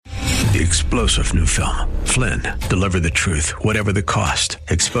The explosive new film, Flynn, deliver the truth, whatever the cost,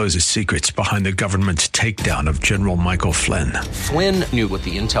 exposes secrets behind the government's takedown of General Michael Flynn. Flynn knew what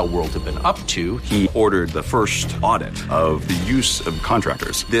the intel world had been up to. He ordered the first audit of the use of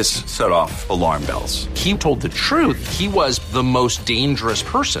contractors. This set off alarm bells. He told the truth. He was the most dangerous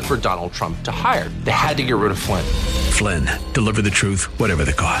person for Donald Trump to hire. They had to get rid of Flynn. Flynn, deliver the truth, whatever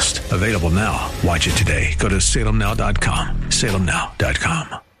the cost. Available now. Watch it today. Go to salemnow.com.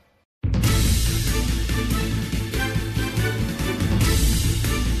 salemnow.com.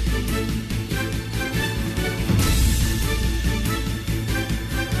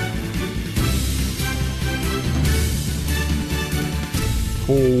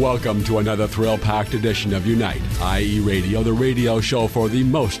 Welcome to another thrill-packed edition of Unite, i.e. Radio, the radio show for the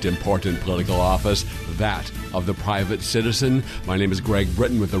most important political office, that of the private citizen. My name is Greg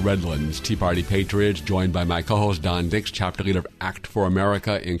Britton with the Redlands Tea Party Patriots, joined by my co-host Don Dix, chapter leader of Act for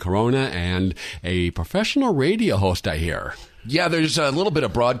America in Corona, and a professional radio host, I hear. Yeah, there's a little bit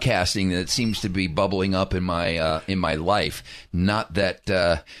of broadcasting that seems to be bubbling up in my life. Not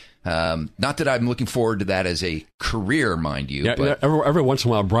that I'm looking forward to that as a career, mind you. Yeah, but every once in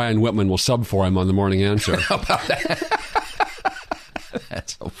a while, Brian Whitman will sub for him on the Morning Answer. How about that?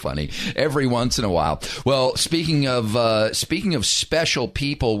 That's so funny. Every once in a while. Well, speaking of special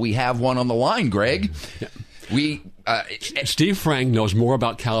people, we have one on the line, Greg. Yeah. Steve Frank knows more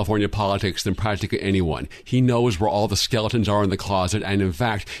about California politics than practically anyone. He knows where all the skeletons are in the closet, and in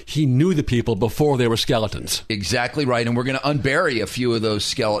fact, he knew the people before they were skeletons. Exactly right, and we're going to unbury a few of those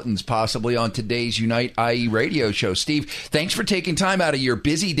skeletons possibly on today's Unite IE radio show. Steve, thanks for taking time out of your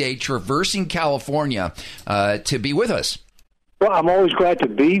busy day traversing California to be with us. Well, I'm always glad to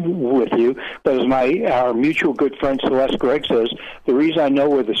be with you, but as our mutual good friend Celeste Gregg says, the reason I know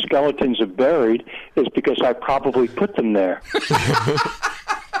where the skeletons are buried is because I probably put them there.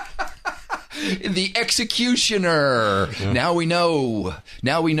 The executioner. Yeah. Now we know.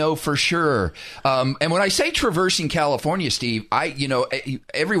 Now we know for sure. And when I say traversing California, Steve,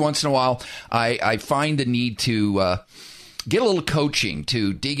 every once in a while, I find the need to get a little coaching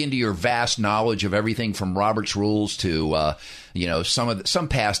to dig into your vast knowledge of everything from Robert's Rules to some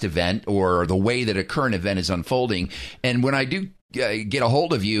past event or the way that a current event is unfolding. And when I do get a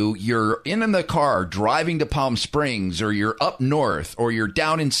hold of you, you're in the car driving to Palm Springs, or you're up north, or you're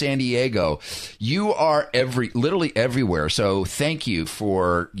down in San Diego. You are literally everywhere. So thank you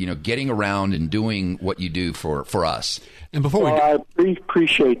for getting around and doing what you do for us. And before I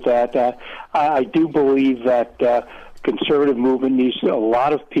appreciate that. I do believe that conservative movement needs a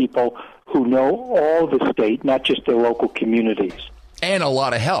lot of people who know all the state, not just their local communities. And a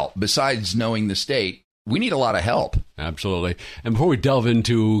lot of help. Besides knowing the state, we need a lot of help. Absolutely. And before we delve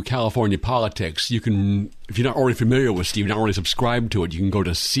into California politics, you can, if you're not already familiar with Steve, not already subscribed to it, you can go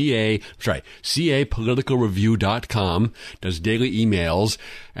to capoliticalreview.com, does daily emails,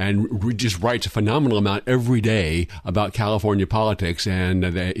 and just writes a phenomenal amount every day about California politics. And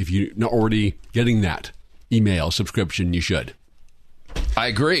if you're not already getting that email subscription, you should. I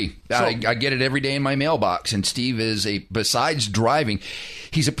agree. I get it every day in my mailbox. And Steve is besides driving,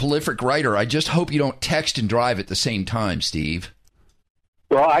 he's a prolific writer. I just hope you don't text and drive at the same time, Steve.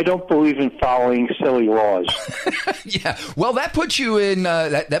 Well, I don't believe in following silly laws. Yeah. Well, that puts you in,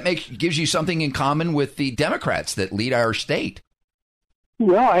 gives you something in common with the Democrats that lead our state.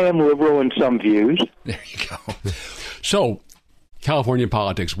 Well, I am liberal in some views. There you go. So, California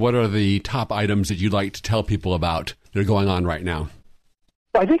politics, what are the top items that you'd like to tell people about that are going on right now?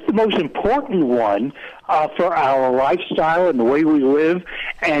 I think the most important one for our lifestyle and the way we live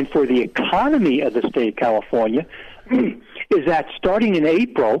and for the economy of the state of California is that starting in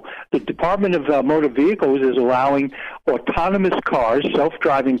April, the Department of Motor Vehicles is allowing autonomous cars,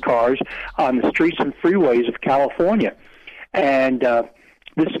 self-driving cars, on the streets and freeways of California. And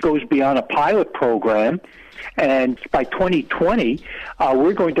this goes beyond a pilot program. And by 2020,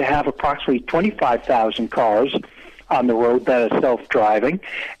 we're going to have approximately 25,000 cars on the road that are self-driving.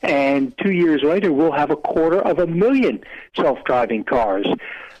 And 2 years later, we'll have 250,000 self-driving cars.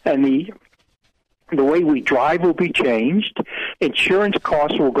 And the way we drive will be changed. Insurance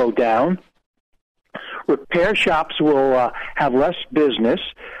costs will go down. Repair shops will have less business.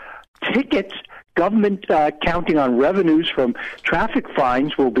 Tickets, government counting on revenues from traffic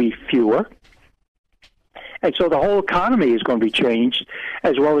fines will be fewer. And so the whole economy is going to be changed,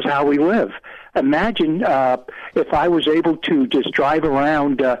 as well as how we live. Imagine if I was able to just drive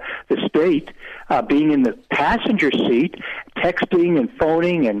around the state, being in the passenger seat, texting and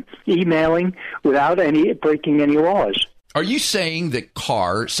phoning and emailing without breaking any laws. Are you saying that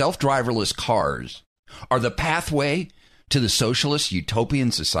self-driverless cars, are the pathway to the socialist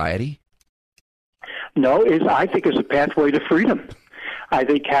utopian society? No, I think it's a pathway to freedom. I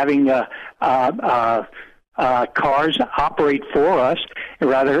think having cars operate for us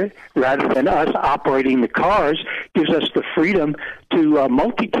rather than us operating the cars gives us the freedom to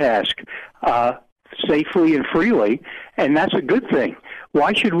multitask safely and freely, and that's a good thing.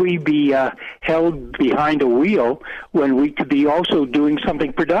 Why should we be held behind a wheel when we could be also doing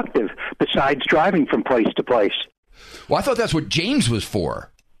something productive besides driving from place to place? Well, I thought that's what James was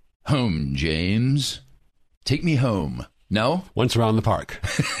for. Home, James. Take me home. No? Once around the park.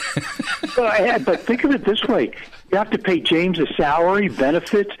 But think of it this way. You have to pay James a salary,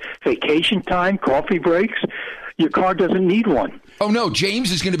 benefits, vacation time, coffee breaks. Your car doesn't need one. Oh, no,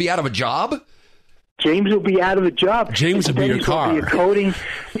 James is going to be out of a job? James will be out of a job. James will be your car.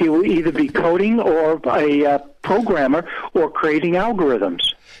 He will either be coding or a programmer or creating algorithms.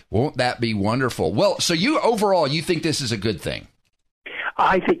 Won't that be wonderful? Well, so you think this is a good thing?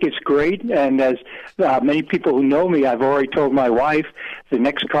 I think it's great, and as many people who know me, I've already told my wife the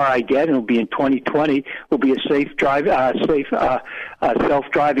next car I get, and it'll be in 2020, will be a self-driving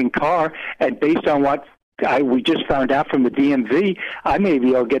car, and based on what we just found out from the DMV, I may be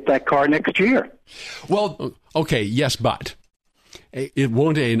able to get that car next year. Well, okay, yes, but it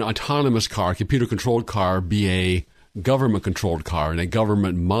won't an autonomous car, computer-controlled car, be a government-controlled car and a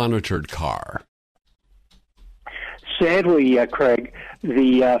government-monitored car? Sadly, Craig,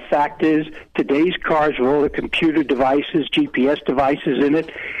 the fact is today's cars with all the computer devices, GPS devices in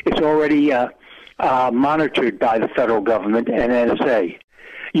it, it's already monitored by the federal government and NSA.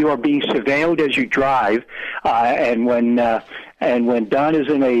 You are being surveilled as you drive, and when Don is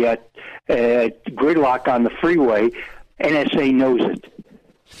in a gridlock on the freeway, NSA knows it.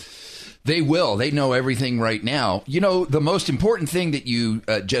 They will. They know everything right now. You know, the most important thing that you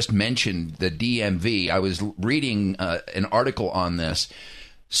just mentioned, the DMV, I was reading an article on this.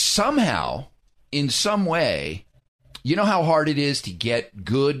 Somehow, in some way, you know how hard it is to get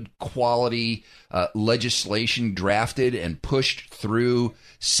good quality legislation drafted and pushed through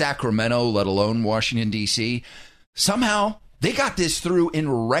Sacramento, let alone Washington, D.C.? Somehow, they got this through in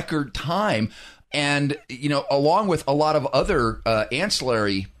record time. And, you know, along with a lot of other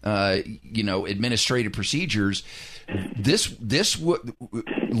ancillary, administrative procedures, this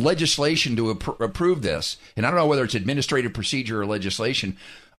legislation to approve this, and I don't know whether it's administrative procedure or legislation,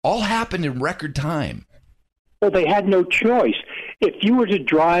 all happened in record time. Well, they had no choice. If you were to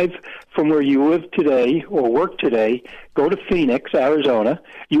drive from where you live today or work today, go to Phoenix, Arizona,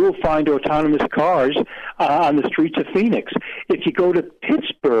 you will find autonomous cars on the streets of Phoenix. If you go to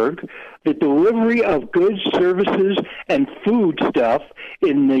Pittsburgh, the delivery of goods, services, and food stuff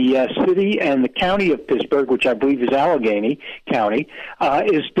in the city and the county of Pittsburgh, which I believe is Allegheny County,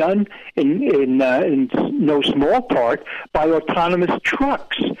 is done in no small part by autonomous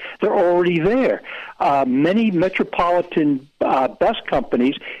trucks. They're already there. Many metropolitan bus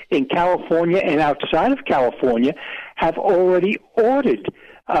companies in California and outside of California have already ordered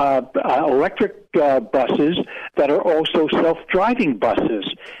electric buses that are also self-driving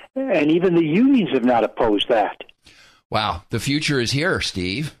buses. And even the unions have not opposed that. Wow. The future is here,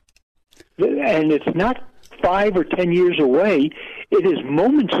 Steve. And it's not 5 or 10 years away. It is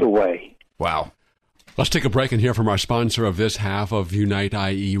moments away. Wow. Let's take a break and hear from our sponsor of this half of Unite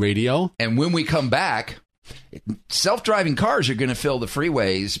IE Radio. And when we come back, self-driving cars are going to fill the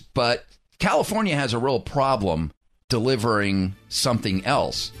freeways, but California has a real problem delivering something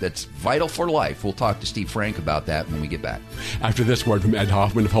else that's vital for life. We'll talk to Steve Frank about that when we get back. After this word from Ed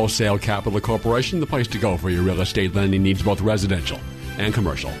Hoffman of Wholesale Capital Corporation, the place to go for your real estate lending needs, both residential and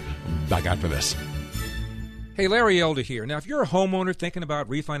commercial. Back after this. Hey, Larry Elder here. Now, if you're a homeowner thinking about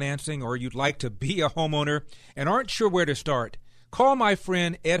refinancing or you'd like to be a homeowner and aren't sure where to start, call my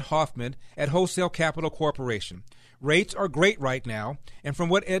friend Ed Hoffman at Wholesale Capital Corporation. Rates are great right now, and from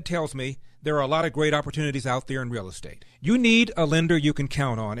what Ed tells me, there are a lot of great opportunities out there in real estate. You need a lender you can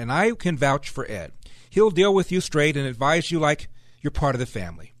count on, and I can vouch for Ed. He'll deal with you straight and advise you like you're part of the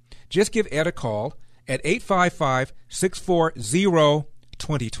family. Just give Ed a call at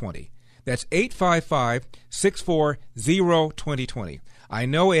 855-640-2020. That's 855-640-2020. I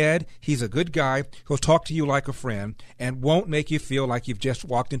know Ed. He's a good guy. He'll talk to you like a friend and won't make you feel like you've just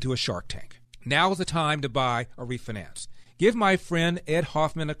walked into a Shark Tank. Now is the time to buy or refinance. Give my friend Ed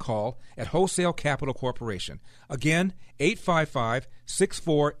Hoffman a call at Wholesale Capital Corporation. Again,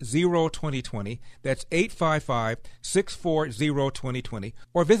 855-640-2020. That's 855-640-2020.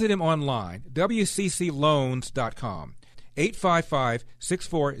 Or visit him online, wccloans.com.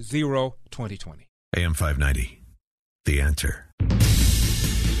 855-640-2020. AM 590, The Answer.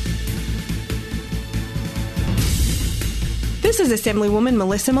 This is Assemblywoman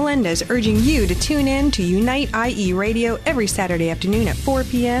Melissa Melendez urging you to tune in to Unite IE Radio every Saturday afternoon at 4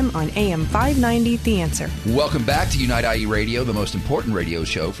 p.m. on AM 590, The Answer. Welcome back to Unite IE Radio, the most important radio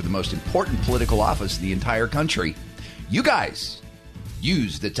show for the most important political office in the entire country. You guys,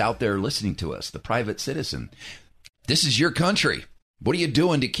 yous that's out there listening to us, the private citizen, this is your country. What are you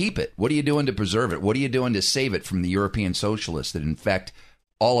doing to keep it? What are you doing to preserve it? What are you doing to save it from the European socialists that infect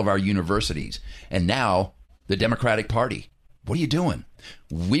all of our universities? And now, the Democratic Party. What are you doing?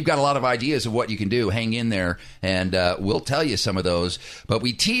 We've got a lot of ideas of what you can do. Hang in there, and we'll tell you some of those. But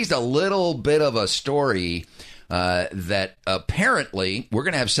we teased a little bit of a story that apparently we're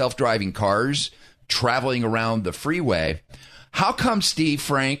going to have self-driving cars traveling around the freeway. How come, Steve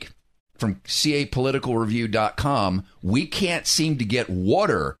Frank, from capoliticalreview.com, we can't seem to get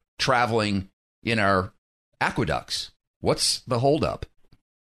water traveling in our aqueducts? What's the holdup?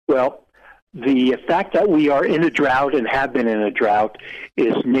 Well, the fact that we are in a drought and have been in a drought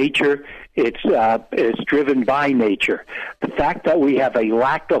is nature. It's driven by nature. The fact that we have a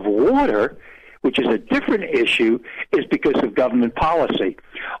lack of water, which is a different issue, is because of government policy.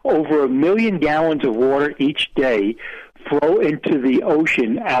 Over 1 million gallons of water each day flow into the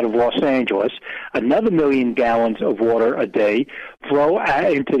ocean out of Los Angeles. Another 1 million gallons of water a day flow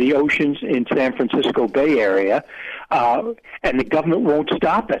into the oceans in San Francisco Bay Area, and the government won't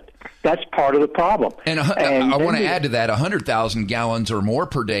stop it. That's part of the problem. And I want to add to that, 100,000 gallons or more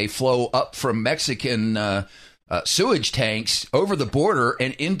per day flow up from Mexican sewage tanks over the border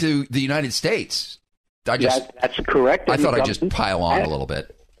and into the United States. That's correct. I thought I'd just pile on a little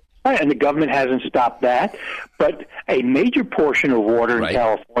bit. And the government hasn't stopped that. But a major portion of water in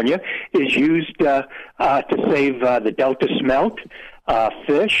California is used to save the Delta smelt,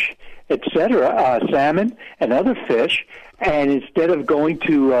 fish, etc., salmon and other fish. And instead of going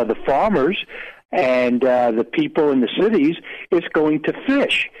to the farmers and the people in the cities, it's going to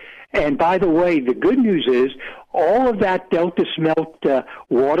fish. And by the way, the good news is all of that Delta smelt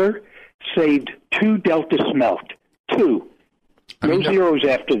water saved 2 Delta smelt. 2. No zeros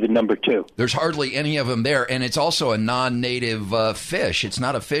after the number 2. There's hardly any of them there, and it's also a non-native fish. It's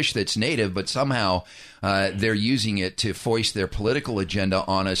not a fish that's native, but somehow they're using it to foist their political agenda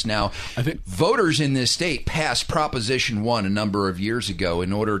on us. Now, I think voters in this state passed Proposition 1 a number of years ago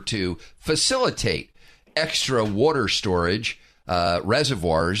in order to facilitate extra water storage,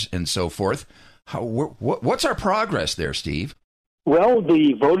 reservoirs, and so forth. What's our progress there, Steve? Well,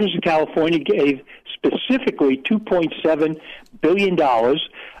 the voters of California gave specifically $2.7 billion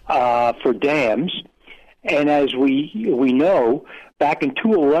for dams. And as we know, back in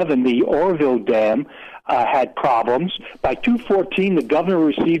 2011, the Oroville Dam had problems. By 2014, the governor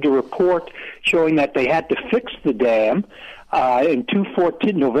received a report showing that they had to fix the dam.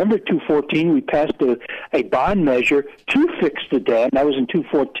 In November 2014, we passed a bond measure to fix the dam. That was in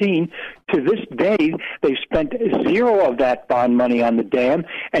 2014. To this day, they've spent zero of that bond money on the dam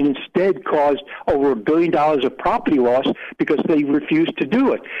and instead caused over $1 billion of property loss because they refused to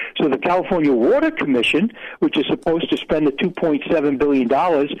do it. So the California Water Commission, which is supposed to spend the $2.7 billion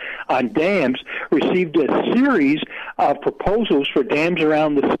on dams, received a series of proposals for dams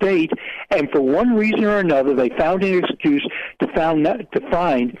around the state, and for one reason or another, they found an excuse to find that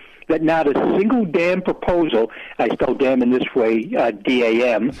not a single dam proposal, I spell dam in this way,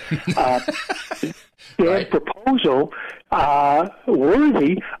 D-A-M, dam proposal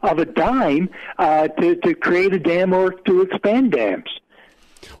worthy of a dime to create a dam or to expand dams.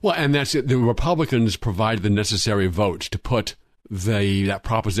 Well, and that's it. The Republicans provide the necessary votes to put that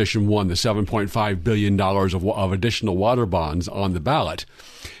Proposition 1, the $7.5 billion of additional water bonds on the ballot.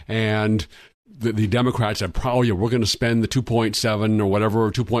 And the Democrats said, we're going to spend the 2.7 or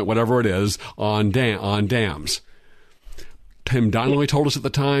whatever, 2 point whatever it is on dams. Tim Donnelly told us at the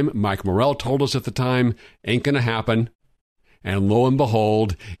time, Mike Morell told us at the time, ain't going to happen. And lo and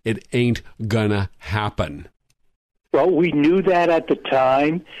behold, it ain't going to happen. Well, we knew that at the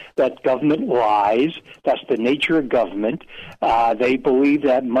time, that government lies. That's the nature of government. They believe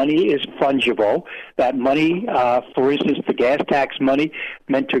that money is fungible, that money, for instance, the gas tax money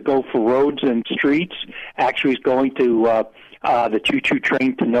meant to go for roads and streets actually is going to the choo-choo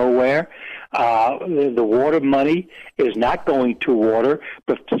train to nowhere. The water money is not going to water,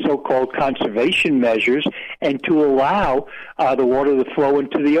 but to so-called conservation measures and to allow the water to flow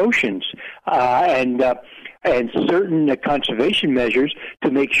into the oceans. and certain conservation measures to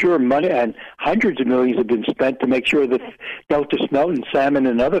make sure money, and hundreds of millions have been spent to make sure that Delta smelt and salmon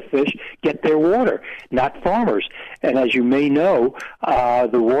and other fish get their water, not farmers. And as you may know,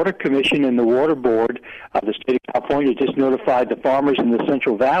 the Water Commission and the Water Board of the state of California just notified the farmers in the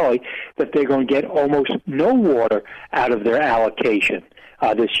Central Valley that they're going to get almost no water out of their allocation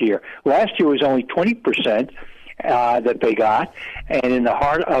this year. Last year was only 20%. That they got, and in the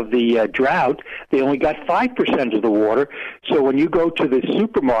heart of the drought, they only got 5% of the water. So when you go to the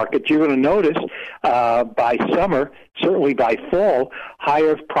supermarket, you're going to notice by summer, certainly by fall,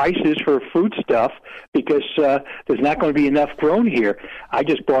 higher prices for foodstuff because there's not going to be enough grown here. I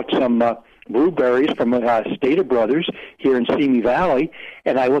just bought some blueberries from Stater Brothers here in Simi Valley,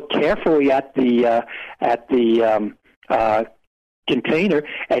 and I looked carefully at the container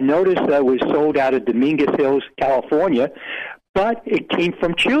and noticed that it was sold out of Dominguez Hills, California, but it came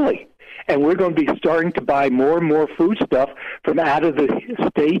from Chile. And we're going to be starting to buy more and more foodstuff from out of the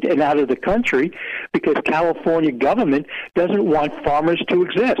state and out of the country because California government doesn't want farmers to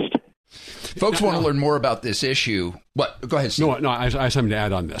exist. Folks want to learn more about this issue. What? Go ahead, Steve. No, I have something to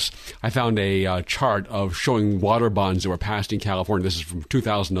add on this. I found a chart of showing water bonds that were passed in California. This is from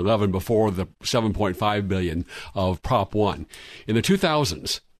 2011, before the $7.5 billion of Prop 1. In the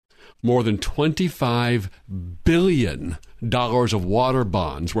 2000s, more than $25 billion of water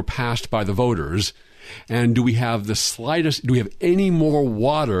bonds were passed by the voters. And do we have any more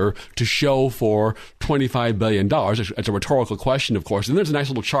water to show for $25 billion? It's a rhetorical question, of course. And there's a nice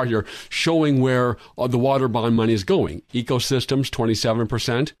little chart here showing where the water bond money is going. Ecosystems,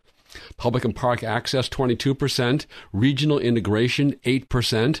 27%. Public and park access, 22%. Regional integration,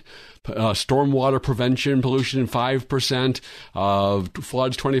 8%. Stormwater prevention, pollution, 5%.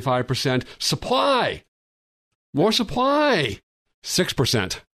 Floods, 25%. Supply. More supply,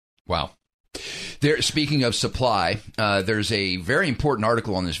 6%. Wow. Speaking of supply, there's a very important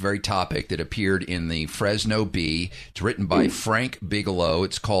article on this very topic that appeared in the Fresno Bee. It's written by Frank Bigelow.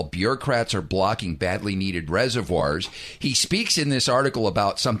 It's called "Bureaucrats Are Blocking Badly Needed Reservoirs." He speaks in this article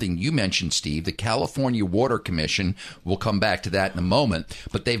about something you mentioned, Steve, the California Water Commission. We'll come back to that in a moment.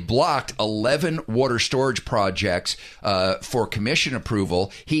 But they've blocked 11 water storage projects for commission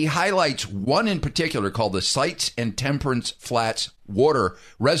approval. He highlights one in particular called the Sites and Temperance Flats Water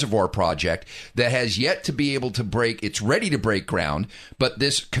Reservoir Project that has yet to be able to break. It's ready to break ground, but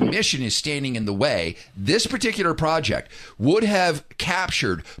this commission is standing in the way. This particular project would have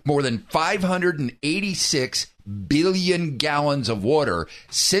captured more than 586 billion gallons of water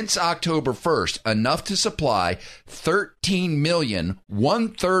since October 1st, enough to supply 13 million,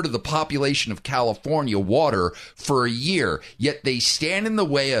 1/3 of the population of California, water for a year. Yet they stand in the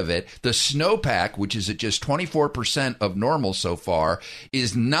way of it. The snowpack, which is at just 24% of normal so far,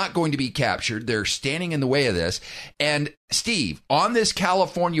 is not going to be captured. They're standing in the way of this. And Steve, on this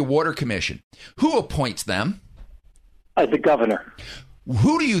California Water Commission, who appoints them? The governor.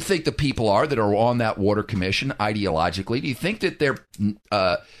 Who do you think the people are that are on that water commission ideologically? Do you think that they're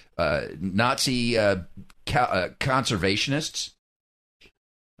Nazi conservationists?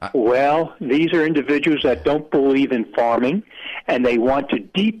 Well, these are individuals that don't believe in farming, and they want to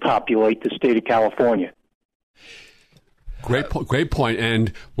depopulate the state of California. Great point.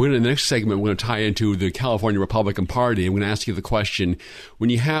 And in the next segment, we're going to tie into the California Republican Party. I'm going to ask you the question,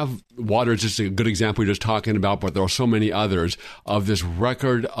 when you have water, it's just a good example you're just talking about, but there are so many others of this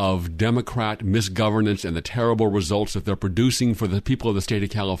record of Democrat misgovernance and the terrible results that they're producing for the people of the state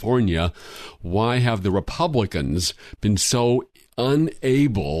of California. Why have the Republicans been so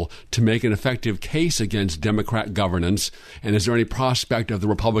unable to make an effective case against Democrat governance? And is there any prospect of the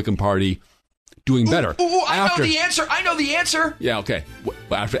Republican Party doing better? I know the answer. Yeah, okay.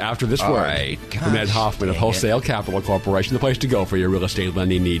 After this All word right. from Ed Hoffman of Wholesale Capital Corporation, the place to go for your real estate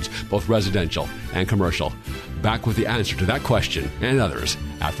lending needs, both residential and commercial. Back with the answer to that question and others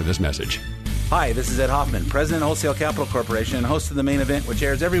after this message. Hi, this is Ed Hoffman, President of Wholesale Capital Corporation and host of The Main Event, which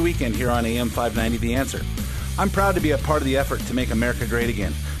airs every weekend here on AM 590 The Answer. I'm proud to be a part of the effort to make America great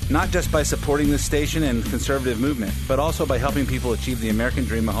again, not just by supporting this station and conservative movement, but also by helping people achieve the American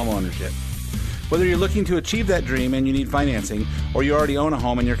dream of homeownership. Whether you're looking to achieve that dream and you need financing, or you already own a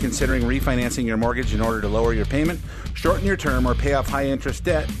home and you're considering refinancing your mortgage in order to lower your payment, shorten your term, or pay off high-interest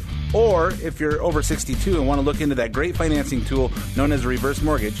debt, or if you're over 62 and want to look into that great financing tool known as a reverse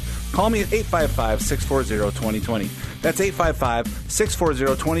mortgage, call me at 855-640-2020. That's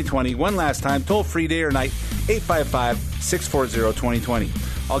 855-640-2020. One last time, toll-free day or night, 855-640-2020.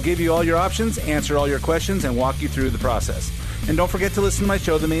 I'll give you all your options, answer all your questions, and walk you through the process. And don't forget to listen to my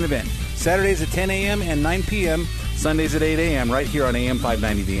show, The Main Event, Saturdays at 10 a.m. and 9 p.m., Sundays at 8 a.m., right here on AM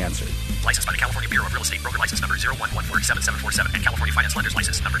 590 The Answer. Licensed by the California Bureau of Real Estate. Broker license number 011477747 and California Finance Lenders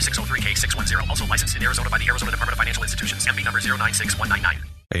license number 603K610. Also licensed in Arizona by the Arizona Department of Financial Institutions. MB number 096199.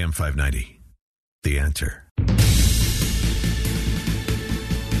 AM 590. The Answer.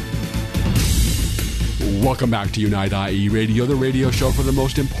 Welcome back to Unite IE Radio, the radio show for the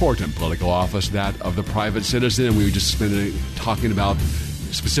most important political office, that of the private citizen. And we were just talking about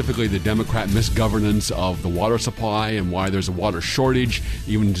specifically the Democrat misgovernance of the water supply and why there's a water shortage,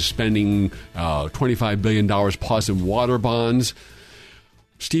 even to spending $25 billion plus in water bonds.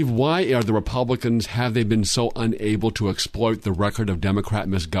 Steve, why are the Republicans, have they been so unable to exploit the record of Democrat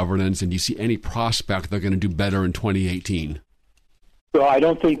misgovernance? And do you see any prospect they're going to do better in 2018? Well, I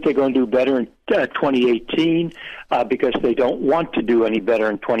don't think they're going to do better in 2018 because they don't want to do any better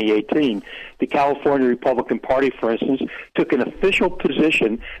in 2018. The California Republican Party, for instance, took an official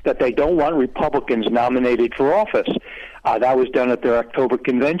position that they don't want Republicans nominated for office. That was done at their October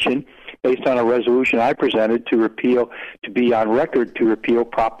convention based on a resolution I presented to be on record to repeal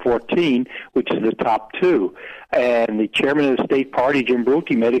Prop 14, which is the top two. And the chairman of the state party, Jim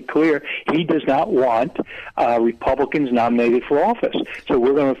Brunke, made it clear he does not want Republicans nominated for office. So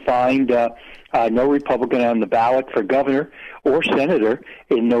we're going to find no Republican on the ballot for governor or senator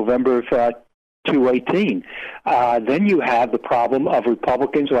in November of 2018. Then you have the problem of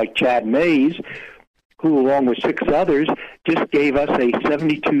Republicans like Chad Mays, who, along with six others, just gave us a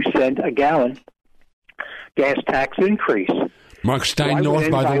 72-cent a gallon gas tax increase. Mark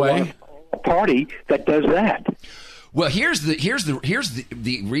Steinnorth, by the way. A party that does that. Well, here's the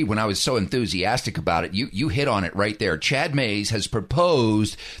when I was so enthusiastic about it, you hit on it right there. Chad Mays has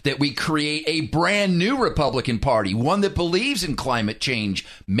proposed that we create a brand new Republican Party, one that believes in climate change,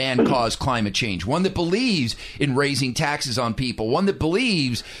 man-caused climate change, one that believes in raising taxes on people, one that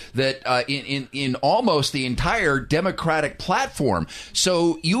believes that in almost the entire Democratic platform.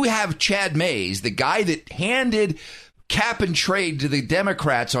 So you have Chad Mays, the guy that handed cap and trade to the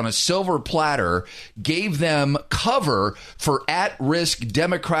Democrats on a silver platter, gave them cover for at-risk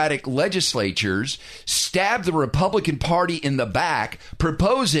Democratic legislatures, stabbed the Republican Party in the back,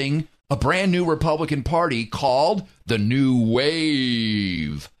 proposing a brand new Republican Party called the New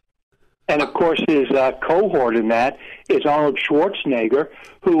Wave. And, of course, his cohort in that is Arnold Schwarzenegger,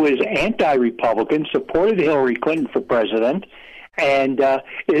 who is anti-Republican, supported Hillary Clinton for president, and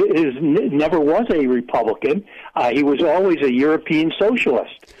never was a Republican. He was always a European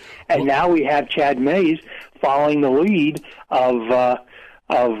socialist. And now we have Chad Mays following the lead of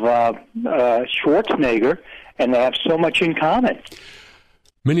Schwarzenegger, and they have so much in common.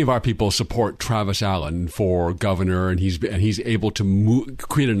 Many of our people support Travis Allen for governor, and he's able to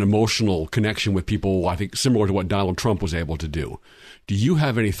create an emotional connection with people, I think, similar to what Donald Trump was able to do. Do you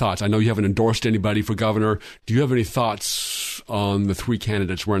have any thoughts? I know you haven't endorsed anybody for governor. Do you have any thoughts on the three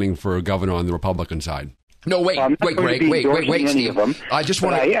candidates running for governor on the Republican side? No, wait, Greg, wait, Steve. I just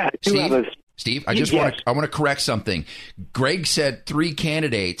want to, Steve, I want to correct something. Greg said three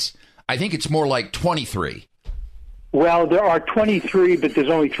candidates. I think it's more like 23. Well, there are 23, but there's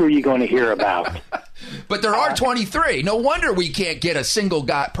only three you're going to hear about. But there are 23. No wonder we can't get a single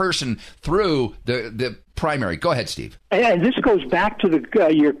person through the primary. Go ahead, Steve. And this goes back to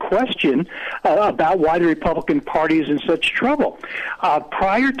your question about why the Republican Party is in such trouble.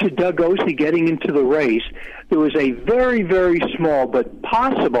 Prior to Doug Ose getting into the race, there was a very, very small but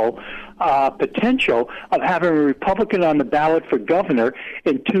possible potential of having a Republican on the ballot for governor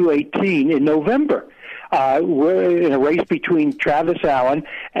in 2018 in November. We're in a race between Travis Allen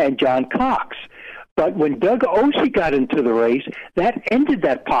and John Cox. But when Doug Ose got into the race, that ended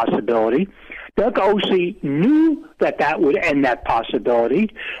that possibility. Doug Ose knew that would end that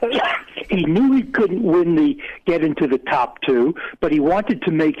possibility. He knew he couldn't get into the top two, but he wanted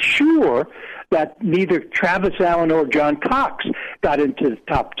to make sure that neither Travis Allen or John Cox got into the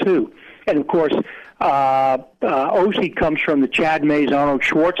top two. And, of course, Ose comes from the Chad Mays, Arnold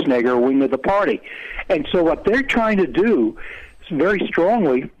Schwarzenegger wing of the party. And so what they're trying to do very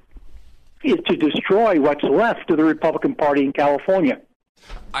strongly is to destroy what's left of the Republican Party in California.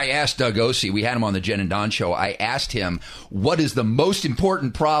 I asked Doug Ose, we had him on the Jen and Don show, I asked him, what is the most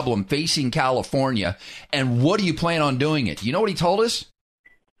important problem facing California, and what do you plan on doing it? You know what he told us?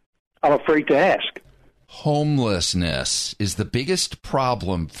 I'm afraid to ask. Homelessness is the biggest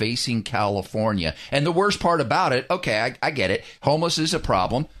problem facing California. And the worst part about it, okay, I get it, homeless is a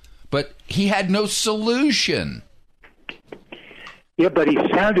problem, but he had no solution. Yeah, but he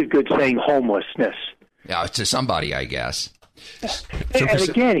sounded good saying homelessness. Yeah, to somebody, I guess. And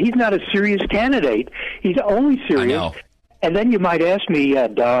again, he's not a serious candidate. He's only serious. I know. And then you might ask me,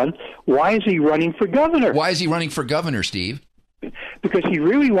 Don, why is he running for governor? Why is he running for governor, Steve? because he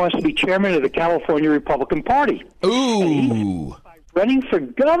really wants to be chairman of the California Republican Party. Ooh. Running for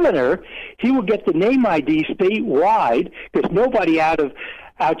governor, he will get the name ID statewide because nobody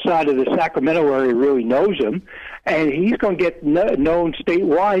outside of the Sacramento area really knows him, and he's going to get known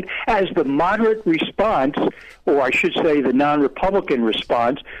statewide as the moderate response, or I should say the non-Republican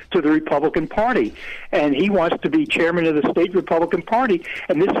response to the Republican Party. And he wants to be chairman of the state Republican Party,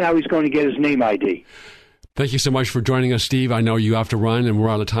 and this is how he's going to get his name ID. Thank you so much for joining us, Steve. I know you have to run, and we're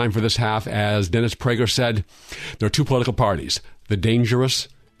out of time for this half. As Dennis Prager said, there are two political parties, the dangerous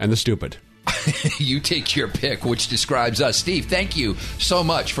and the stupid. You take your pick, which describes us. Steve, thank you so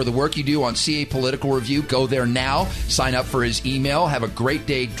much for the work you do on CA Political Review. Go there now. Sign up for his email. Have a great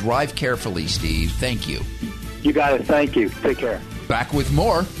day. Drive carefully, Steve. Thank you. You got it. Thank you. Take care. Back with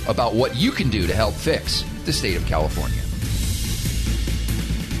more about what you can do to help fix the state of California.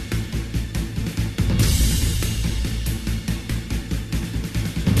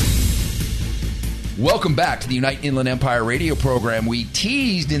 Welcome back to the Unite Inland Empire radio program. We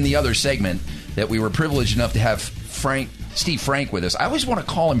teased in the other segment that we were privileged enough to have Steve Frank with us. I always want to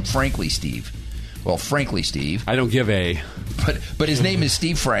call him Frankly Steve. Well, Frankly Steve. I don't give a... But his name is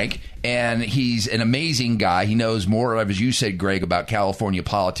Steve Frank, and he's an amazing guy. He knows more, as you said, Greg, about California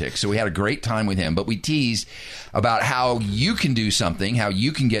politics. So we had a great time with him. But we teased about how you can do something, how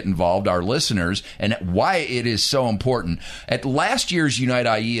you can get involved, our listeners, and why it is so important. At last year's Unite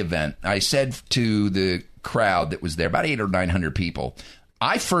IE event, I said to the crowd that was there, about 800 or 900 people,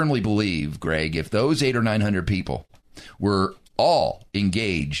 I firmly believe, Greg, if those 800 or 900 people were all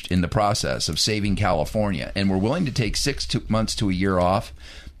engaged in the process of saving California and were willing to take 6 months to a year off,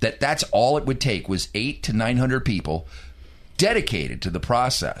 that's all it would take was 800 to 900 people dedicated to the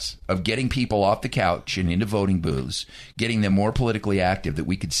process of getting people off the couch and into voting booths, getting them more politically active, that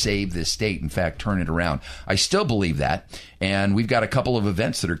we could save this state, in fact, turn it around. I still believe that, and we've got a couple of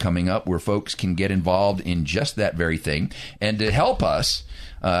events that are coming up where folks can get involved in just that very thing. And to help us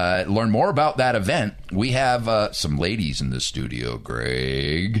learn more about that event, we have some ladies in the studio,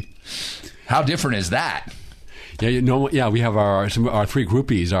 Greg. How different is that? Yeah, we have our three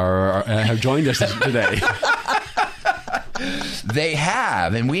groupies have joined us today. They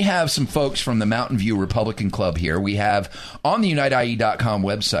have, and we have some folks from the Mountain View Republican Club here. We have on the UniteIE.com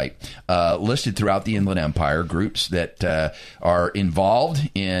website listed throughout the Inland Empire groups that are involved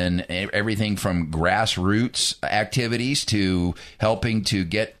in everything from grassroots activities to helping to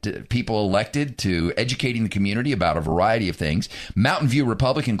get people elected to educating the community about a variety of things. Mountain View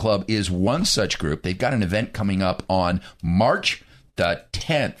Republican Club is one such group. They've got an event coming up on March the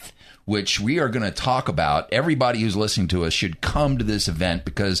 10th. Which we are going to talk about. Everybody who's listening to us should come to this event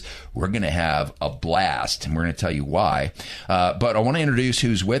because we're going to have a blast, and we're going to tell you why. But I want to introduce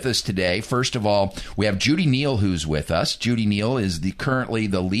who's with us today. First of all, we have Judy Neal who's with us. Judy Neal is currently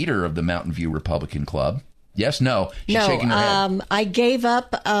the leader of the Mountain View Republican Club. Yes, no. She's shaking her head. I gave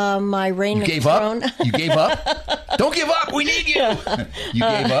up my reign of throne. You gave up? Don't give up. We need you. You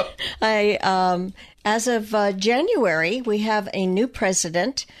gave up? As of January, we have a new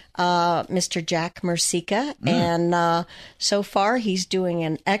president, Mr. Jack Mercica, and so far he's doing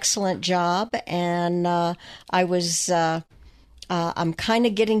an excellent job. And I'm kind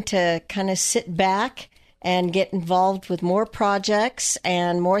of getting to sit back and get involved with more projects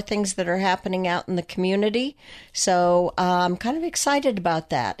and more things that are happening out in the community. So I'm kind of excited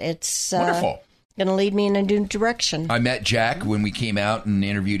about that. It's wonderful. Going to lead me in a new direction. I met Jack when we came out and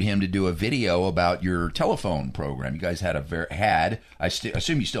interviewed him to do a video about your telephone program. You guys had I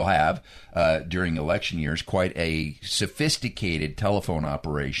assume you still have, during election years, quite a sophisticated telephone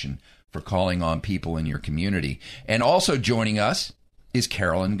operation for calling on people in your community. And also joining us is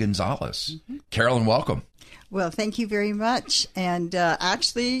Carolyn Gonzalez. Mm-hmm. Carolyn, welcome. Well, thank you very much. And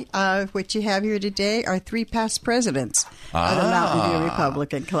actually, what you have here today are 3 past presidents of the Mountain View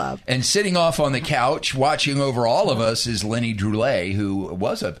Republican Club. And sitting off on the couch, watching over all of us, is Lenny Droulet, who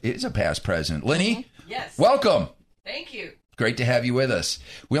is a past president. Lenny, yes, welcome. Thank you. Great to have you with us.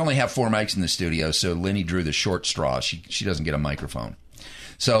 We only have 4 mics in the studio, so Lenny drew the short straw. She doesn't get a microphone.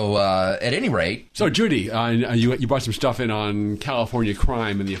 So, at any rate... So, Judy, you brought some stuff in on California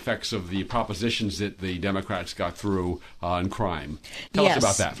crime and the effects of the propositions that the Democrats got through on crime. Tell us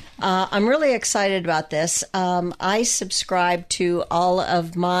about that. I'm really excited about this. I subscribe to all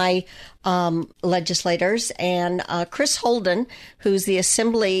of my legislators, and Chris Holden, who's the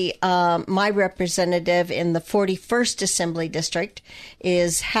Assembly, my representative in the 41st Assembly District,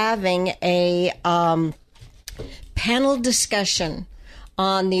 is having a panel discussion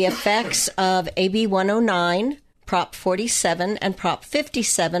on the effects of AB 109, Prop 47 and Prop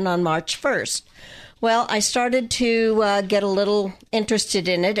 57 on March 1st. Well, I started to get a little interested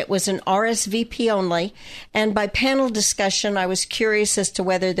in it. It was an RSVP only, and by panel discussion, I was curious as to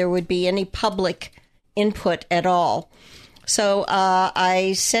whether there would be any public input at all. So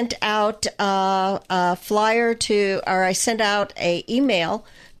I sent out a flyer I sent out an email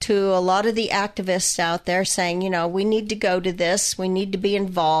to a lot of the activists out there saying, we need to go to this, we need to be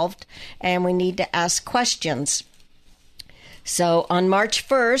involved, and we need to ask questions. So on March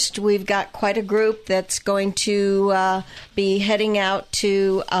 1st, we've got quite a group that's going to be heading out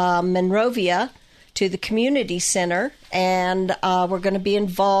to Monrovia, to the community center, and we're going to be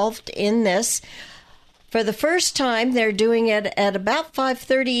involved in this. For the first time, they're doing it at about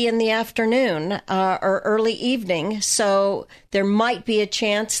 5:30 in the afternoon or early evening, so there might be a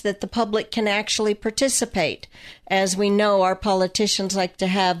chance that the public can actually participate. As we know, our politicians like to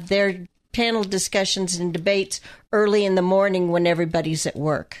have their panel discussions and debates early in the morning when everybody's at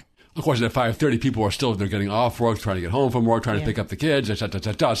work. Of course, at 5:30, people are still, they're getting off work, trying to get home from work, trying to pick up the kids,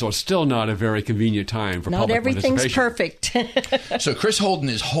 so it's still not a very convenient time for public participation. Not everything's perfect. So Chris Holden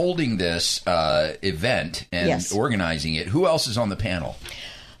is holding this event and organizing it. Who else is on the panel?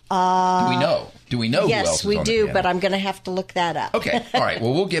 Do we know? Do we know who else is on the panel? Yes, we do, but I'm going to have to look that up. Okay, all right.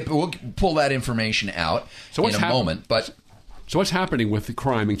 Well, we'll pull that information out in a moment, but... So what's happening with the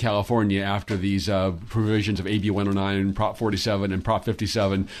crime in California after these provisions of AB 109, Prop 47, and Prop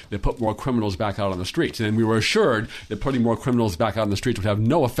 57 that put more criminals back out on the streets? And we were assured that putting more criminals back out on the streets would have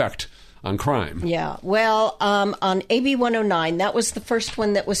no effect on crime. Yeah. Well, on AB 109, that was the first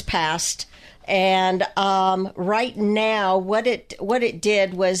one that was passed. And right now, what it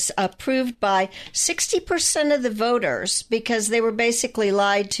did was approved by 60% of the voters because they were basically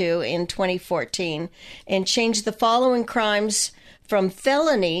lied to in 2014, and changed the following crimes from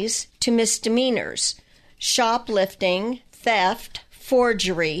felonies to misdemeanors: shoplifting, theft,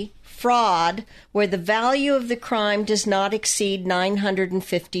 forgery, fraud, where the value of the crime does not exceed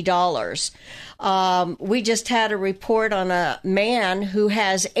 $950. We just had a report on a man who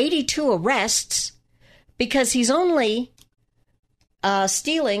has 82 arrests because he's only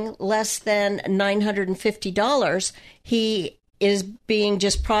stealing less than $950. He is being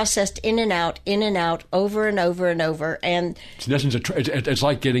just processed in and out, over and over and over. And in essence, it's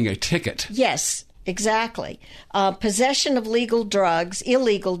like getting a ticket. Yes, exactly. Possession of illegal drugs,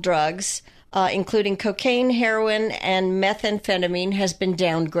 including cocaine, heroin, and methamphetamine, has been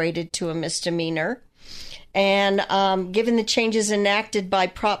downgraded to a misdemeanor. And given the changes enacted by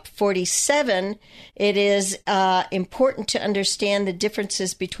Prop 47, it is important to understand the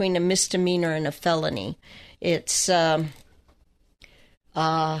differences between a misdemeanor and a felony. It's So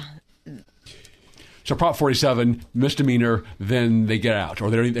Prop 47, misdemeanor, then they get out, or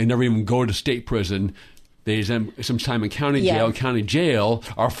they never even go to state prison. They spend some time in county jail. County jail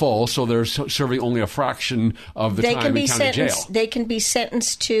are full, so they're serving only a fraction of the time in county jail. They can be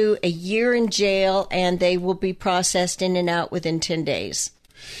sentenced to a year in jail, and they will be processed in and out within 10 days.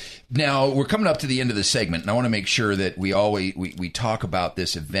 Now, we're coming up to the end of the segment, and I want to make sure that we talk about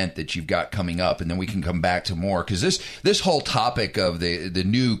this event that you've got coming up, and then we can come back to more, because this whole topic of the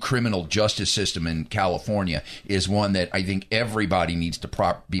new criminal justice system in California is one that I think everybody needs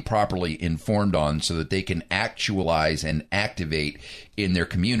to be properly informed on so that they can actualize and activate in their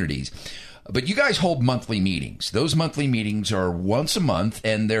communities. But you guys hold monthly meetings. Those monthly meetings are once a month,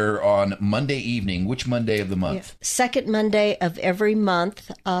 and they're on Monday evening. Which Monday of the month? Second Monday of every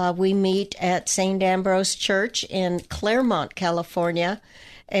month. We meet at St. Ambrose Church in Claremont, California.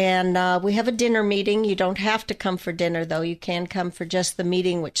 And we have a dinner meeting. You don't have to come for dinner, though. You can come for just the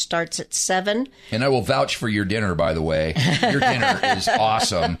meeting, which starts at 7. And I will vouch for your dinner, by the way. Your dinner is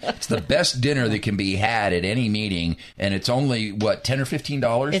awesome. It's the best dinner that can be had at any meeting, and it's only, what, $10 or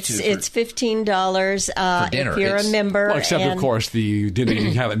 $15? It's $15 for dinner. If you're a member. Well, except, of course, the dinner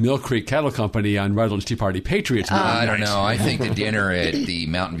you have at Mill Creek Cattle Company on Redlands Tea Party Patriots. I don't know. I think the dinner at the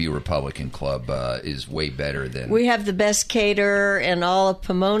Mountain View Republican Club is way better than... We have the best caterer in all of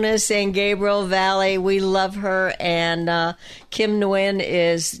Pomona, San Gabriel Valley. We love her, and Kim Nguyen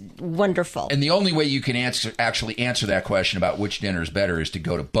is wonderful. And the only way you can actually answer that question about which dinner is better is to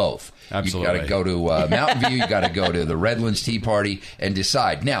go to both. Absolutely. You got to go to Mountain View, you got to go to the Redlands Tea Party and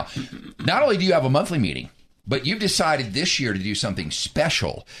decide. Now, not only do you have a monthly meeting, but you've decided this year to do something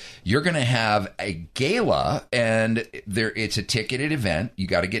special. You're going to have a gala, and it's a ticketed event. You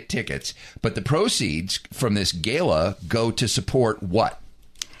got to get tickets. But the proceeds from this gala go to support what?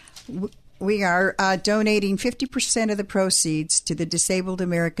 We are donating 50% of the proceeds to the Disabled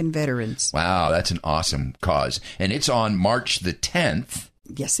American Veterans. Wow, that's an awesome cause. And it's on March the 10th.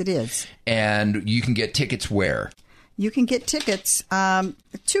 Yes, it is. And you can get tickets where? You can get tickets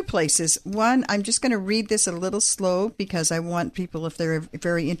 2 places. One, I'm just going to read this a little slow because I want people, if they're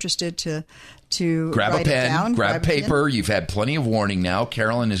very interested, to grab write a pen, it down, grab paper. You've had plenty of warning now.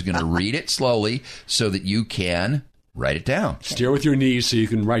 Carolyn is going to read it slowly so that you can write it down. Okay. Steer with your knees so you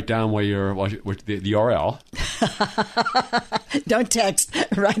can write down where the URL. Don't text.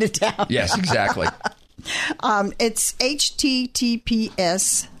 Write it down. Yes, exactly. It's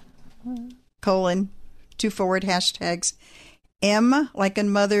https : 2 forward hashtags, M like in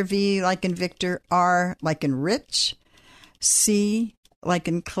mother, V like in Victor, R like in rich, C like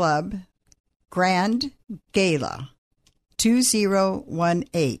in club, Grand Gala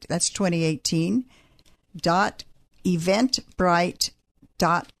 2018. That's 2018.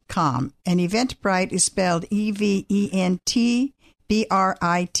 .eventbrite.com. And Eventbrite is spelled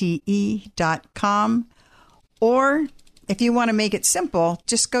EVENTBRITE.com. Or if you want to make it simple,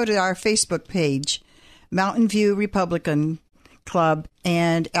 just go to our Facebook page, Mountain View Republican Club,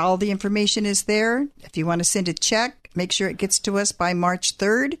 and all the information is there. If you want to send a check, make sure it gets to us by March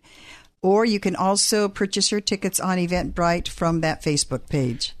 3rd. Or you can also purchase your tickets on Eventbrite from that Facebook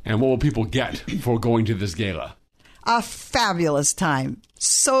page. And what will people get for going to this gala? A fabulous time.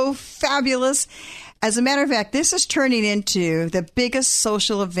 So fabulous. As a matter of fact, this is turning into the biggest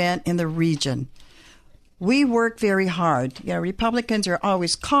social event in the region. We work very hard. You know, Republicans are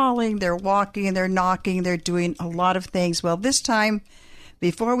always calling, they're walking, they're knocking, they're doing a lot of things. Well, this time,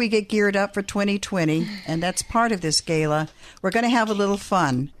 before we get geared up for 2020, and that's part of this gala, we're going to have a little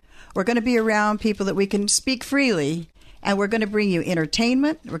fun. We're going to be around people that we can speak freely, and we're going to bring you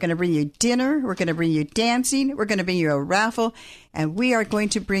entertainment. We're going to bring you dinner. We're going to bring you dancing. We're going to bring you a raffle, and we are going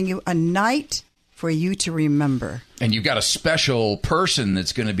to bring you a night for you to remember. And you've got a special person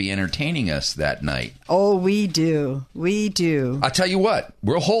that's going to be entertaining us that night. Oh, we do. We do. I'll tell you what,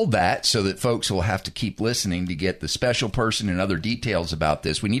 we'll hold that so that folks will have to keep listening to get the special person and other details about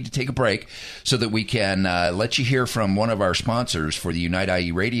this. We need to take a break so that we can let you hear from one of our sponsors for the Unite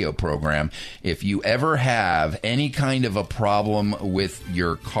IE radio program. If you ever have any kind of a problem with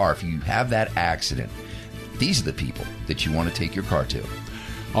your car, if you have that accident, these are the people that you want to take your car to.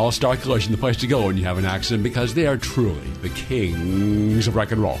 All-Star Collision, the place to go when you have an accident, because they are truly the kings of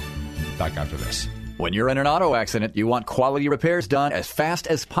rock and roll. Back after this. When you're in an auto accident, you want quality repairs done as fast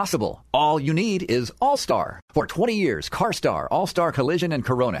as possible. All you need is All-Star. For 20 years, CarStar, All-Star Collision, and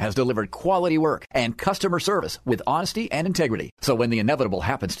Corona has delivered quality work and customer service with honesty and integrity. So when the inevitable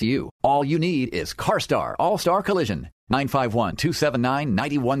happens to you, all you need is CarStar, All-Star Collision.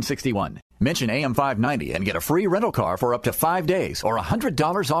 951-279-9161. Mention AM 590 and get a free rental car for up to 5 days or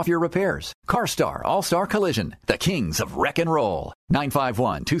 $100 off your repairs. CarStar All-Star Collision, the kings of wreck and roll.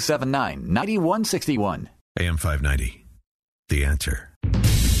 951-279-9161. AM 590, The Answer.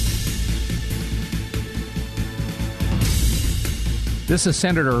 This is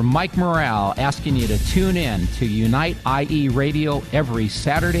Senator Mike Morrell asking you to tune in to Unite IE Radio every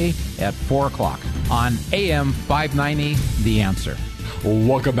Saturday at 4 o'clock on AM 590, The Answer.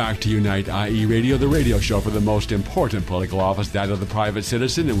 Welcome back to Unite IE Radio, the radio show for the most important political office, that of the private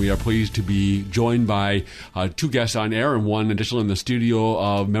citizen. And we are pleased to be joined by 2 guests on air and 1 additional in the studio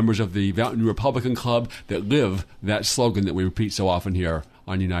of members of the Mountain Republican Club that live that slogan that we repeat so often here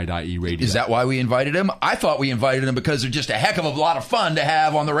on Unite IE Radio. Is that why we invited him? I thought we invited him because they're just a heck of a lot of fun to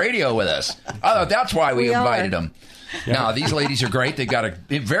have on the radio with us. I thought that's why we invited him. Yeah. Now, these ladies are great. They've got a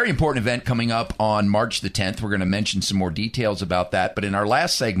very important event coming up on March the 10th. We're going to mention some more details about that. But in our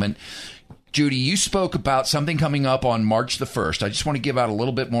last segment, Judy, you spoke about something coming up on March the 1st. I just want to give out a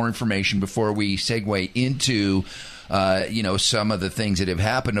little bit more information before we segue into some of the things that have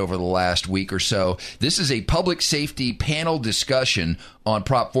happened over the last week or so. This is a public safety panel discussion on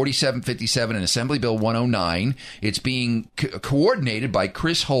Prop 4757 and Assembly Bill 109. It's being coordinated by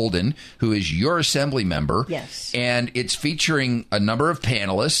Chris Holden, who is your Assembly member. Yes. And it's featuring a number of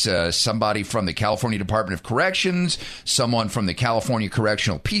panelists, somebody from the California Department of Corrections, someone from the California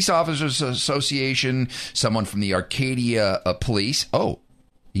Correctional Peace Officers Association, someone from the Arcadia Police. Oh,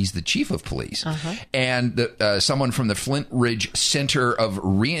 he's the chief of police. Uh-huh. And someone from the Flint Ridge Center of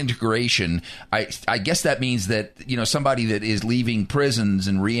Reintegration. I guess that means that, somebody that is leaving prisons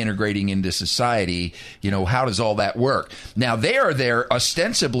and reintegrating into society, how does all that work? Now, they are there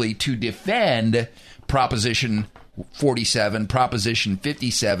ostensibly to defend Proposition 47, Proposition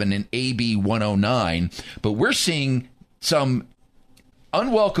 57, and AB 109. But we're seeing some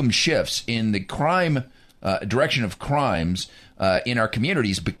unwelcome shifts in the crime direction of crimes in our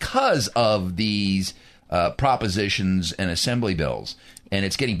communities because of these propositions and assembly bills, and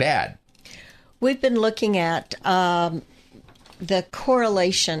it's getting bad. We've been looking at the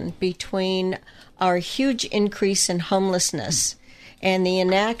correlation between our huge increase in homelessness and the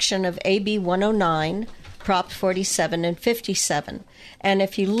inaction of AB 109, Prop 47 and 57. And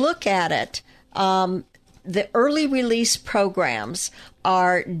if you look at it, the early release programs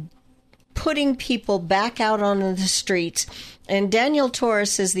are putting people back out on the streets. And Daniel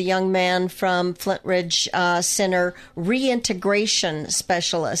Torres is the young man from Flint Ridge Center reintegration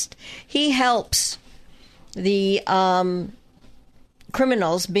specialist. He helps the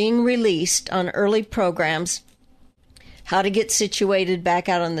criminals being released on early programs how to get situated back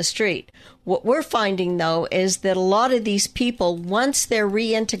out on the street. What we're finding, though, is that a lot of these people, once they're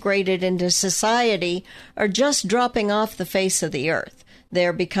reintegrated into society, are just dropping off the face of the earth.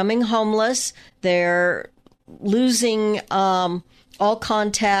 They're becoming homeless. They're losing all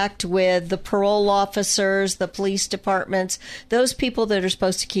contact with the parole officers, the police departments. Those people that are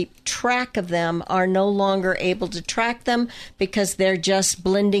supposed to keep track of them are no longer able to track them because they're just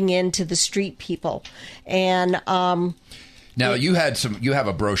blending into the street people. And now you have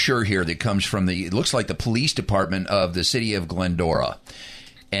a brochure here that comes from it looks like the police department of the city of Glendora.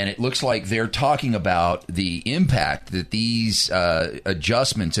 And it looks like they're talking about the impact that these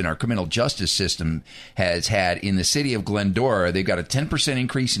adjustments in our criminal justice system has had in the city of Glendora. They've got a 10%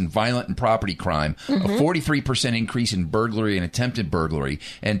 increase in violent and property crime, a 43% increase in burglary and attempted burglary,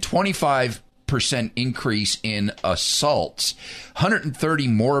 and 25% increase in assaults, 130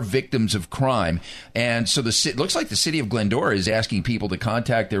 more victims of crime. And so it looks like the city of Glendora is asking people to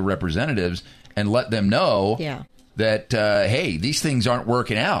contact their representatives and let them know that, hey, these things aren't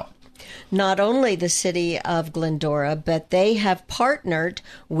working out. Not only the city of Glendora, but they have partnered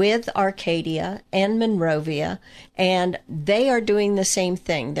with Arcadia and Monrovia, and they are doing the same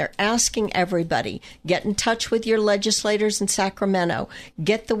thing. They're asking everybody, get in touch with your legislators in Sacramento,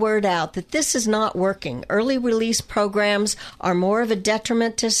 get the word out that this is not working. Early release programs are more of a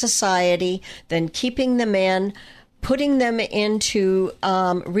detriment to society than keeping them in. Putting them into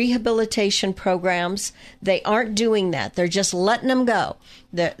rehabilitation programs. They aren't doing that. They're just letting them go.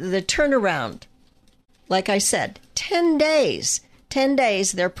 The turnaround, like I said, 10 days. 10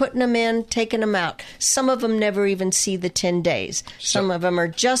 days, they're putting them in, taking them out. Some of them never even see the 10 days. Some of them are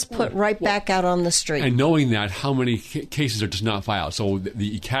just put right back out on the street. And knowing that, how many cases are just not filed? So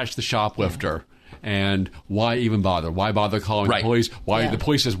you catch the shoplifter. And why even bother? Why bother calling the police? The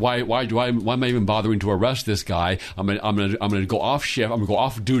police says, why am I even bothering to arrest this guy? I'm gonna go off shift. I'm gonna go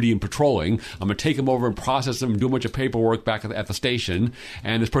off duty and patrolling. I'm gonna take him over and process him and do a bunch of paperwork back at the station.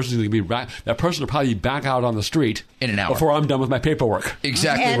 And this person's gonna be back. That person will probably be back out on the street in an hour before I'm done with my paperwork.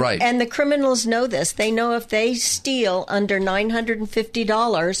 Exactly right. And the criminals know this. They know if they steal under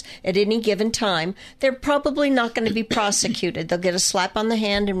 $950 at any given time, they're probably not going to be prosecuted. They'll get a slap on the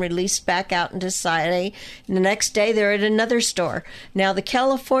hand and released back out into society. And the next day, they're at another store. Now, the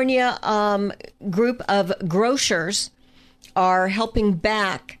California group of grocers are helping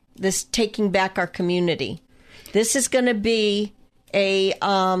taking back our community. This is going to be a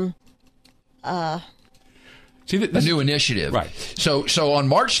new initiative. Right. So on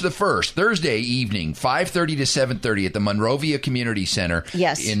March the 1st, Thursday evening, 5:30 to 7:30 at the Monrovia Community Center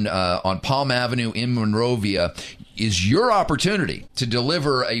on Palm Avenue in Monrovia, is your opportunity to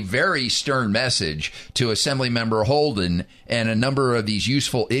deliver a very stern message to Assemblymember Holden and a number of these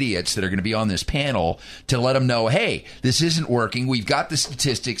useful idiots that are going to be on this panel to let them know, hey, this isn't working. We've got the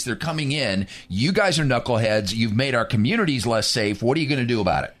statistics. They're coming in. You guys are knuckleheads. You've made our communities less safe. What are you going to do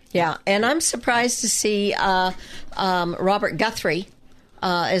about it? Yeah, and I'm surprised to see Robert Guthrie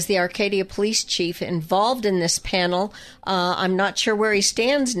as the Arcadia Police Chief involved in this panel. I'm not sure where he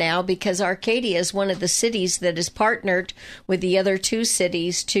stands now because Arcadia is one of the cities that is partnered with the other two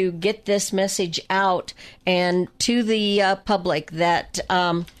cities to get this message out and to the public that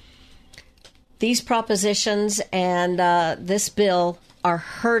these propositions and this bill are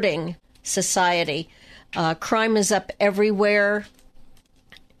hurting society. Crime is up everywhere.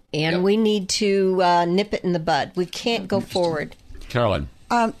 And we need to nip it in the bud. We can't go forward. Carolyn.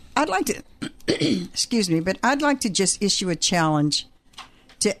 I'd like to, excuse me, but I'd like to just issue a challenge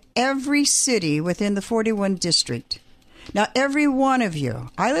to every city within the 41 district. Now, every one of you,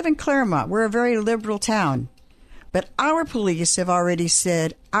 I live in Claremont. We're a very liberal town. But our police have already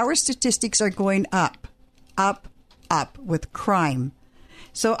said our statistics are going up with crime.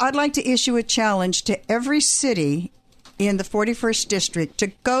 So I'd like to issue a challenge to every city in the 41st district to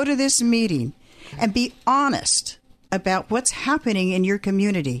go to this meeting and be honest about what's happening in your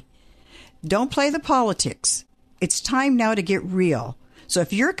community. Don't play the politics. It's time now to get real. So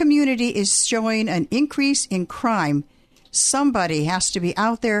if your community is showing an increase in crime, somebody has to be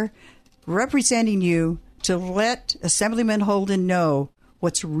out there representing you to let Assemblyman Holden know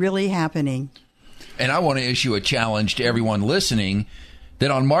what's really happening. And I want to issue a challenge to everyone listening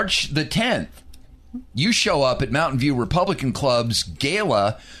that on March the 10th, you show up at Mountain View Republican Club's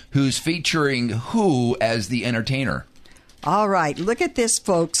gala, who's featuring who as the entertainer? All right, look at this,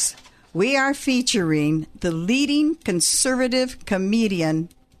 folks. We are featuring the leading conservative comedian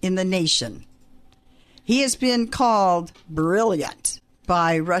in the nation. He has been called brilliant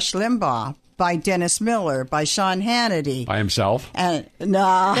by Rush Limbaugh, by Dennis Miller, by Sean Hannity. By himself? And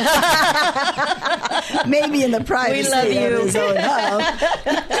no. Maybe in the privacy of his own home.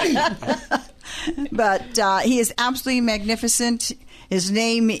 But he is absolutely magnificent. His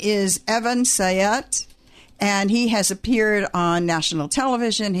name is Evan Sayat, and he has appeared on national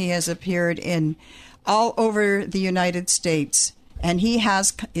television. He has appeared in all over the United States, and he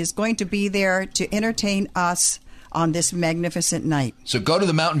is going to be there to entertain us on this magnificent night. So go to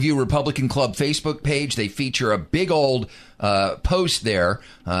the Mountain View Republican Club Facebook page. They feature a big old post there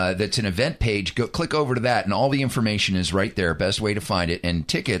that's an event page. Go click over to that, and all the information is right there. Best way to find it. And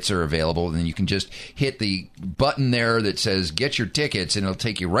tickets are available. And you can just hit the button there that says get your tickets, and it'll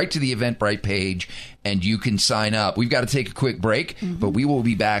take you right to the Eventbrite page, and you can sign up. We've got to take a quick break, but we will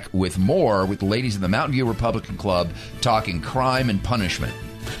be back with more with the ladies of the Mountain View Republican Club talking crime and punishment.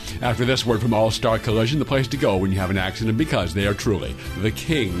 After this word from All Star Collision, the place to go when you have an accident, because they are truly the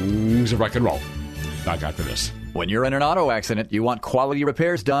kings of rock and roll. Back after this. When you're in an auto accident, you want quality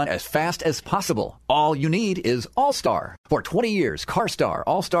repairs done as fast as possible. All you need is All-Star. For 20 years, CarStar,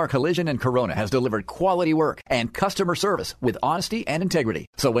 All-Star Collision, and Corona has delivered quality work and customer service with honesty and integrity.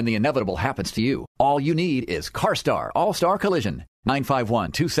 So when the inevitable happens to you, all you need is CarStar, All-Star Collision.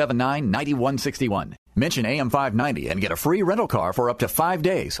 951-279-9161. Mention AM 590 and get a free rental car for up to 5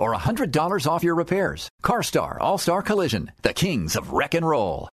 days or $100 off your repairs. CarStar All-Star Collision, the kings of wreck and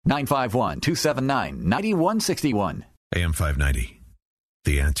roll. 951-279-9161. AM 590,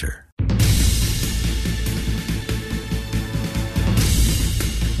 The Answer.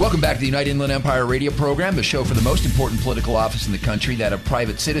 Welcome back to the United Inland Empire radio program, the show for the most important political office in the country, that of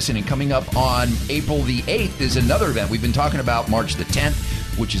private citizen. And coming up on April the 8th is another event. We've been talking about March the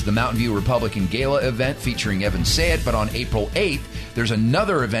 10th, which is the Mountain View Republican Gala event featuring Evan Sayat. But on April 8th, there's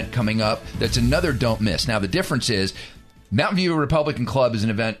another event coming up that's another don't miss. Now, the difference is Mountain View Republican Club is an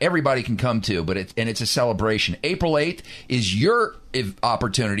event everybody can come to, but it's a celebration. April 8th is your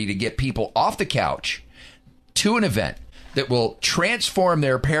opportunity to get people off the couch to an event that will transform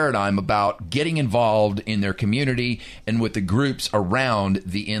their paradigm about getting involved in their community and with the groups around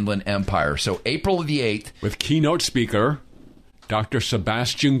the Inland Empire. So April the 8th. With keynote speaker Dr.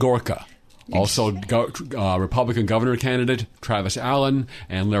 Sebastian Gorka. Also, Republican governor candidate Travis Allen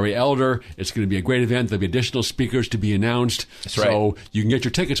and Larry Elder. It's going to be a great event. There'll be additional speakers to be announced. That's right. So you can get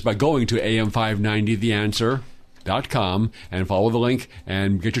your tickets by going to am590theanswer.com and follow the link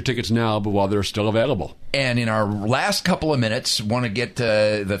and get your tickets now, but while they're still available. And in our last couple of minutes, want to get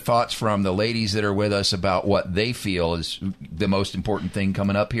the thoughts from the ladies that are with us about what they feel is the most important thing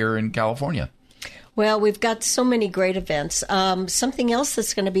coming up here in California. Well, we've got so many great events. Something else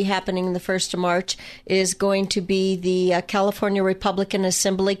that's going to be happening the 1st of March is going to be the California Republican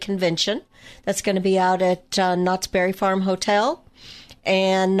Assembly Convention. That's going to be out at Knott's Berry Farm Hotel.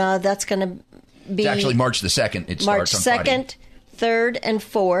 And that's going to be... It's actually March the 2nd. It starts on Friday. March 2nd, 3rd, and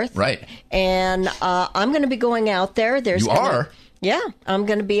 4th. Right. And I'm going to be going out there. You are? Yeah, I'm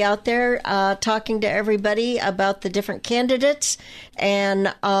going to be out there talking to everybody about the different candidates.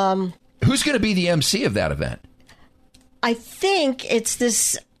 And... who's going to be the MC of that event? I think it's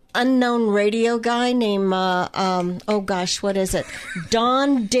this unknown radio guy named, what is it?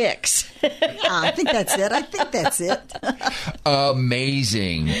 Don Dix. I think that's it.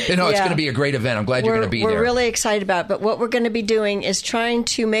 Amazing. It's going to be a great event. I'm glad you're going to be there. We're really excited about it. But what we're going to be doing is trying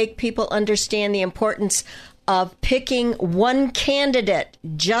to make people understand the importance of picking one candidate,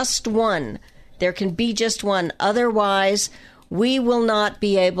 just one. There can be just one. Otherwise, we will not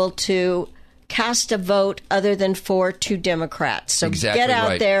be able to cast a vote other than for two Democrats. So get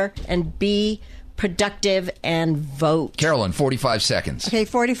out there and be productive and vote. Carolyn, 45 seconds. Okay,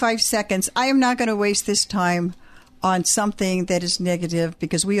 45 seconds. I am not going to waste this time on something that is negative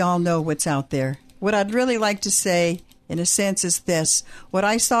because we all know what's out there. What I'd really like to say, in a sense, is this. What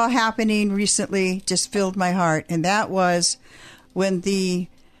I saw happening recently just filled my heart, and that was when the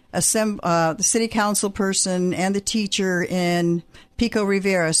city council person and the teacher in Pico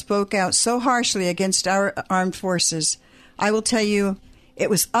Rivera spoke out so harshly against our armed forces. I will tell you, it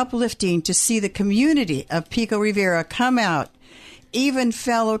was uplifting to see the community of Pico Rivera come out, even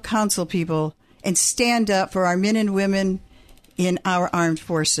fellow council people, and stand up for our men and women in our armed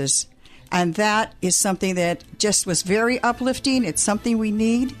forces. And that is something that just was very uplifting. It's something we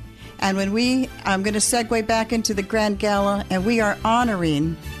need. And I'm going to segue back into the Grand Gala, and we are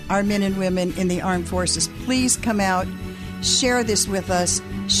honoring our men and women in the armed forces. Please come out, share this with us,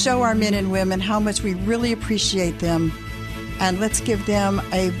 show our men and women how much we really appreciate them, and let's give them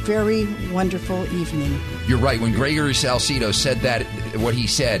a very wonderful evening. You're right. When Gregory Salcido said that, what he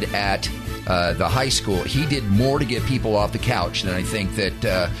said at the high school, he did more to get people off the couch than I think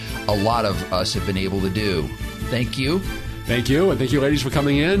that a lot of us have been able to do. Thank you. Thank you, and thank you, ladies, for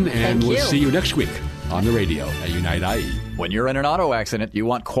coming in, and we'll you. see you next week on the radio at Unite IE. When you're in an auto accident, you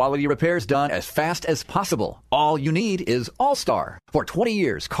want quality repairs done as fast as possible. All you need is All-Star. For 20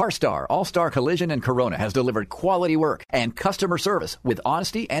 years, CarStar, All-Star Collision, and Corona has delivered quality work and customer service with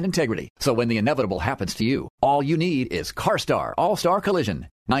honesty and integrity. So when the inevitable happens to you, all you need is CarStar, All-Star Collision.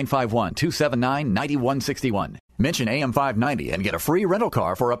 951-279-9161. Mention AM 590 and get a free rental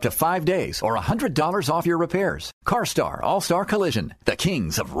car for up to 5 days or $100 off your repairs. CarStar All-Star Collision, the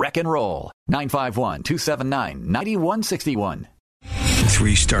kings of wreck and roll. 951-279-9161.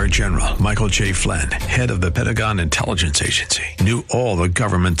 3-star General Michael J. Flynn, head of the Pentagon Intelligence Agency, knew all the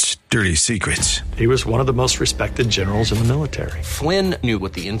government's dirty secrets. He was one of the most respected generals in the military. Flynn knew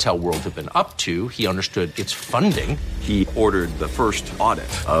what the intel world had been up to. He understood its funding. He ordered the first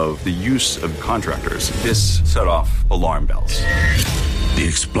audit of the use of contractors. This set off alarm bells. The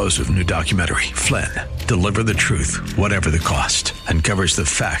explosive new documentary, Flynn, Deliver the Truth, Whatever the Cost, uncovers the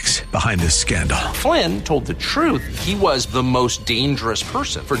facts behind this scandal. Flynn told the truth. He was the most dangerous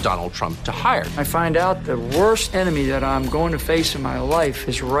person for Donald Trump to hire. I find out the worst enemy that I'm going to face in my life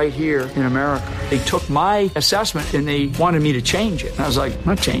is right here in America. They took my assessment and they wanted me to change it. And I was like, I'm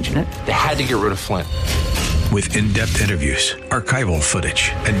not changing it. They had to get rid of Flynn. With in-depth interviews, archival footage,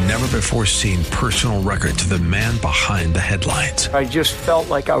 and never-before-seen personal records of the man behind the headlines. I just felt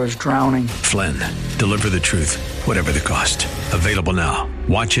like I was drowning. Flynn, Deliver the Truth, Whatever the Cost. Available now.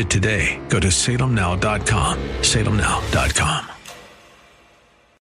 Watch it today. Go to salemnow.com. salemnow.com.